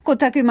Ko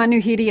taku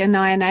manuhiri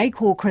anai nei,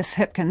 ko Chris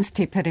Hipkins,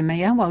 te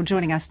Pirimia. Well,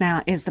 joining us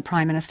now is the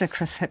Prime Minister,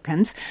 Chris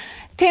Hipkins.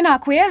 Tēnā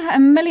koe,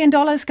 $1 million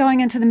going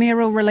into the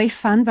Mayoral Relief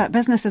Fund, but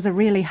businesses are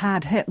really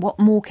hard hit. What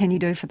more can you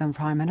do for them,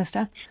 Prime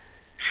Minister?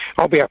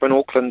 I'll be up in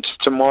Auckland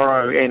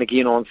tomorrow and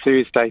again on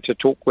Thursday to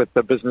talk with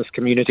the business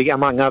community,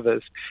 among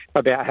others,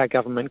 about how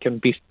government can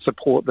best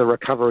support the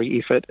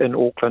recovery effort in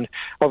Auckland.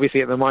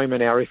 Obviously, at the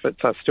moment, our efforts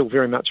are still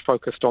very much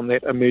focused on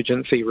that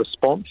emergency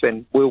response,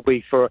 and will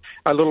be for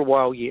a little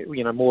while yet.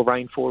 More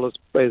rainfall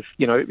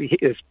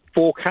is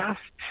forecast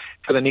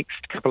for the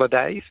next couple of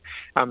days.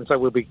 So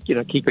we'll be,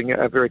 keeping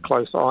a very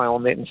close eye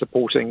on that and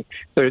supporting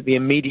the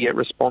immediate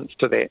response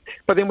to that.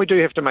 But then we do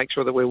have to make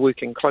sure that we're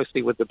working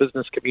closely with the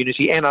business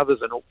community and others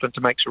in Auckland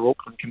to make sure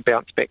Auckland can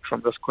bounce back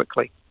from this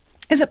quickly.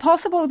 Is it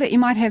possible that you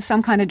might have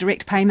some kind of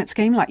direct payment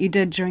scheme like you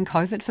did during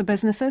COVID for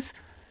businesses?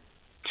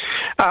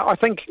 I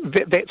think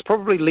that's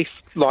probably less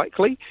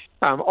likely.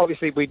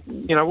 Obviously,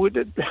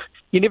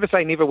 you never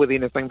say never with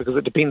anything because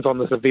it depends on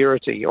the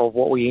severity of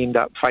what we end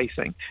up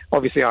facing.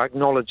 Obviously, I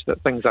acknowledge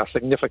that things are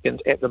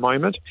significant at the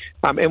moment,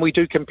 and we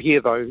do compare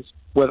those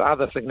with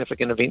other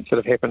significant events that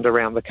have happened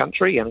around the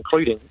country,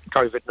 including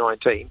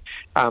COVID-19.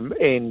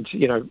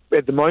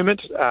 At the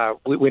moment,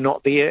 we're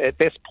not there at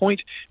this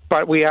point,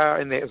 but we are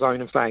in that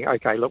zone of saying,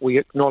 okay, look, we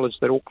acknowledge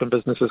that Auckland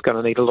business is going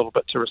to need a little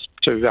bit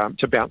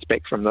to bounce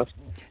back from this.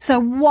 So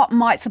what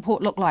might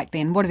support look like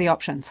then? What are the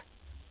options?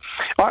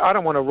 I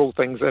don't want to rule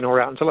things in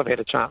or out until I've had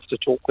a chance to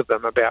talk with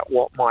them about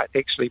what might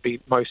actually be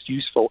most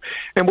useful.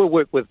 And we'll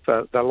work with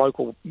the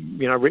local,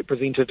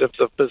 representatives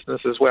of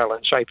business as well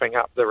in shaping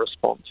up the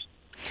response.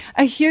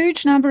 A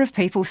huge number of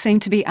people seem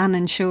to be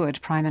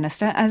uninsured, Prime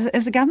Minister.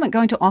 Is the government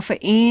going to offer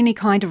any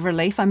kind of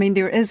relief? I mean,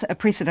 there is a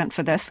precedent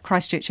for this,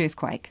 Christchurch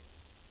earthquake.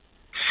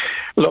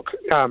 Look,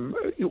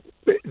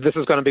 this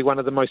is going to be one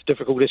of the most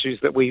difficult issues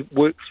that we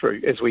work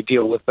through as we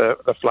deal with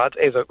the flood.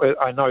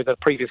 I know the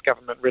previous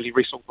government really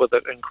wrestled with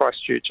it in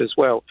Christchurch as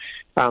well.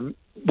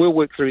 We'll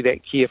work through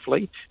that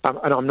carefully, and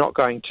I'm not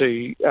going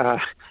to,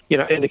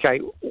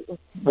 indicate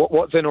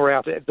what's in or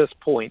out at this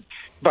point.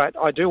 But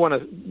I do want to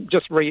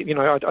just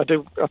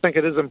I think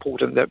it is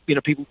important that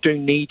people do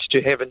need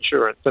to have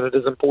insurance, and it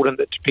is important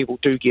that people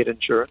do get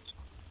insurance.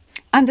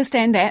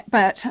 Understand that,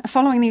 but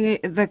following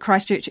the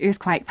Christchurch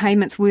earthquake,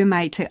 payments were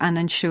made to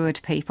uninsured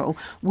people.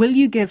 Will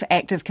you give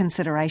active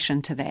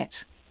consideration to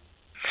that?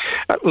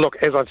 Look,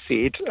 as I've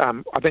said,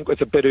 I think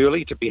it's a bit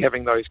early to be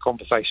having those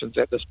conversations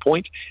at this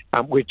point.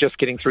 We're just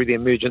getting through the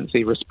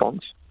emergency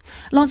response.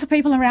 Lots of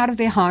people are out of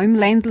their home.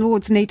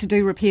 Landlords need to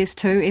do repairs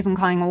too, even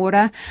kind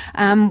order.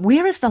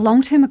 Where is the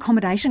long-term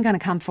accommodation going to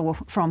come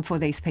from for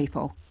these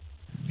people?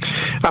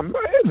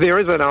 There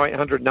is an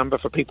 0800 number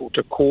for people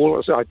to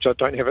call. I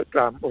don't have it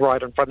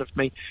right in front of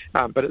me,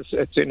 but it's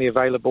certainly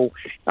available.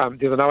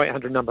 There's an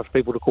 0800 number for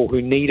people to call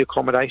who need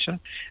accommodation,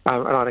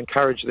 and I'd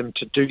encourage them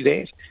to do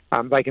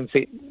that. They can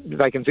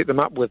set them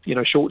up with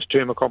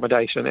short-term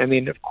accommodation, and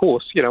then of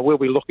course we'll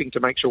be looking to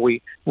make sure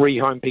we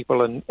rehome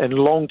people in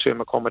long-term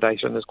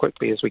accommodation as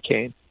quickly as we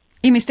can.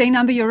 MSD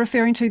number you're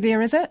referring to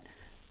there, is it?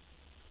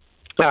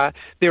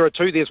 There are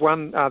two. There's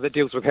one that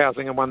deals with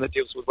housing and one that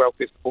deals with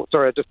welfare support.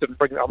 Sorry, I just didn't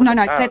bring that up. No,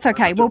 that's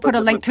okay. We'll put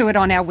a link to it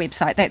on our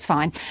website. That's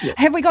fine. Yeah.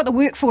 Have we got the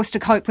workforce to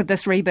cope with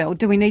this rebuild?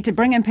 Do we need to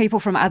bring in people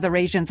from other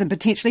regions and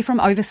potentially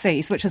from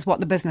overseas, which is what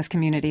the business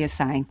community is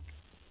saying?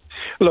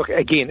 Look,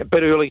 again, a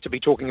bit early to be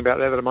talking about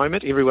that at the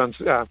moment. Everyone's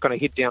kind of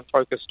head down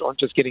focused on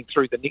just getting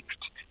through the next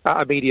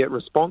immediate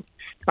response.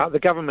 The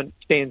government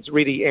stands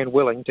ready and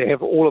willing to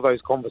have all of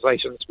those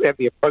conversations at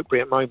the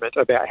appropriate moment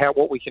about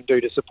what we can do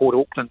to support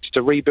Auckland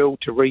to rebuild,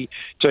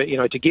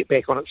 to get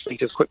back on its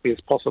feet as quickly as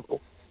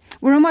possible.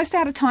 We're almost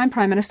out of time,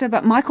 Prime Minister,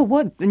 but Michael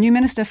Wood, the new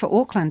Minister for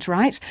Auckland,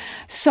 right?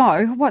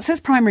 So, what's his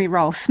primary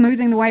role?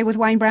 Smoothing the way with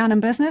Wayne Brown in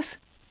business?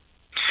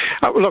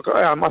 Look,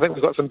 I think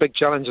we've got some big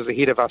challenges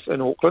ahead of us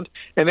in Auckland,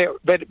 and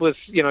that was,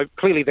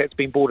 clearly that's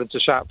been brought into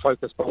sharp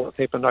focus by what's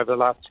happened over the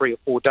last 3 or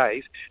 4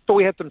 days. But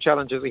we had some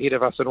challenges ahead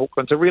of us in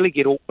Auckland to really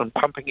get Auckland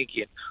pumping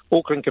again.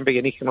 Auckland can be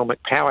an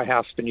economic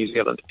powerhouse for New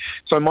Zealand.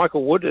 So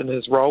Michael Wood, in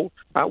his role,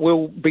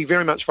 will be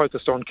very much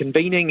focused on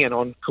convening and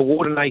on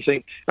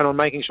coordinating and on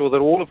making sure that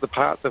all of the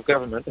parts of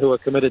government who are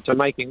committed to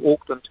making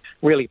Auckland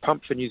really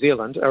pump for New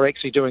Zealand are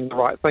actually doing the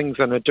right things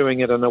and are doing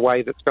it in a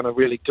way that's going to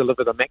really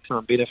deliver the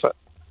maximum benefit.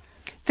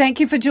 Thank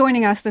you for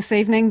joining us this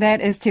evening. That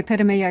is Te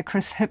Pirimia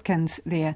Chris Hipkins there.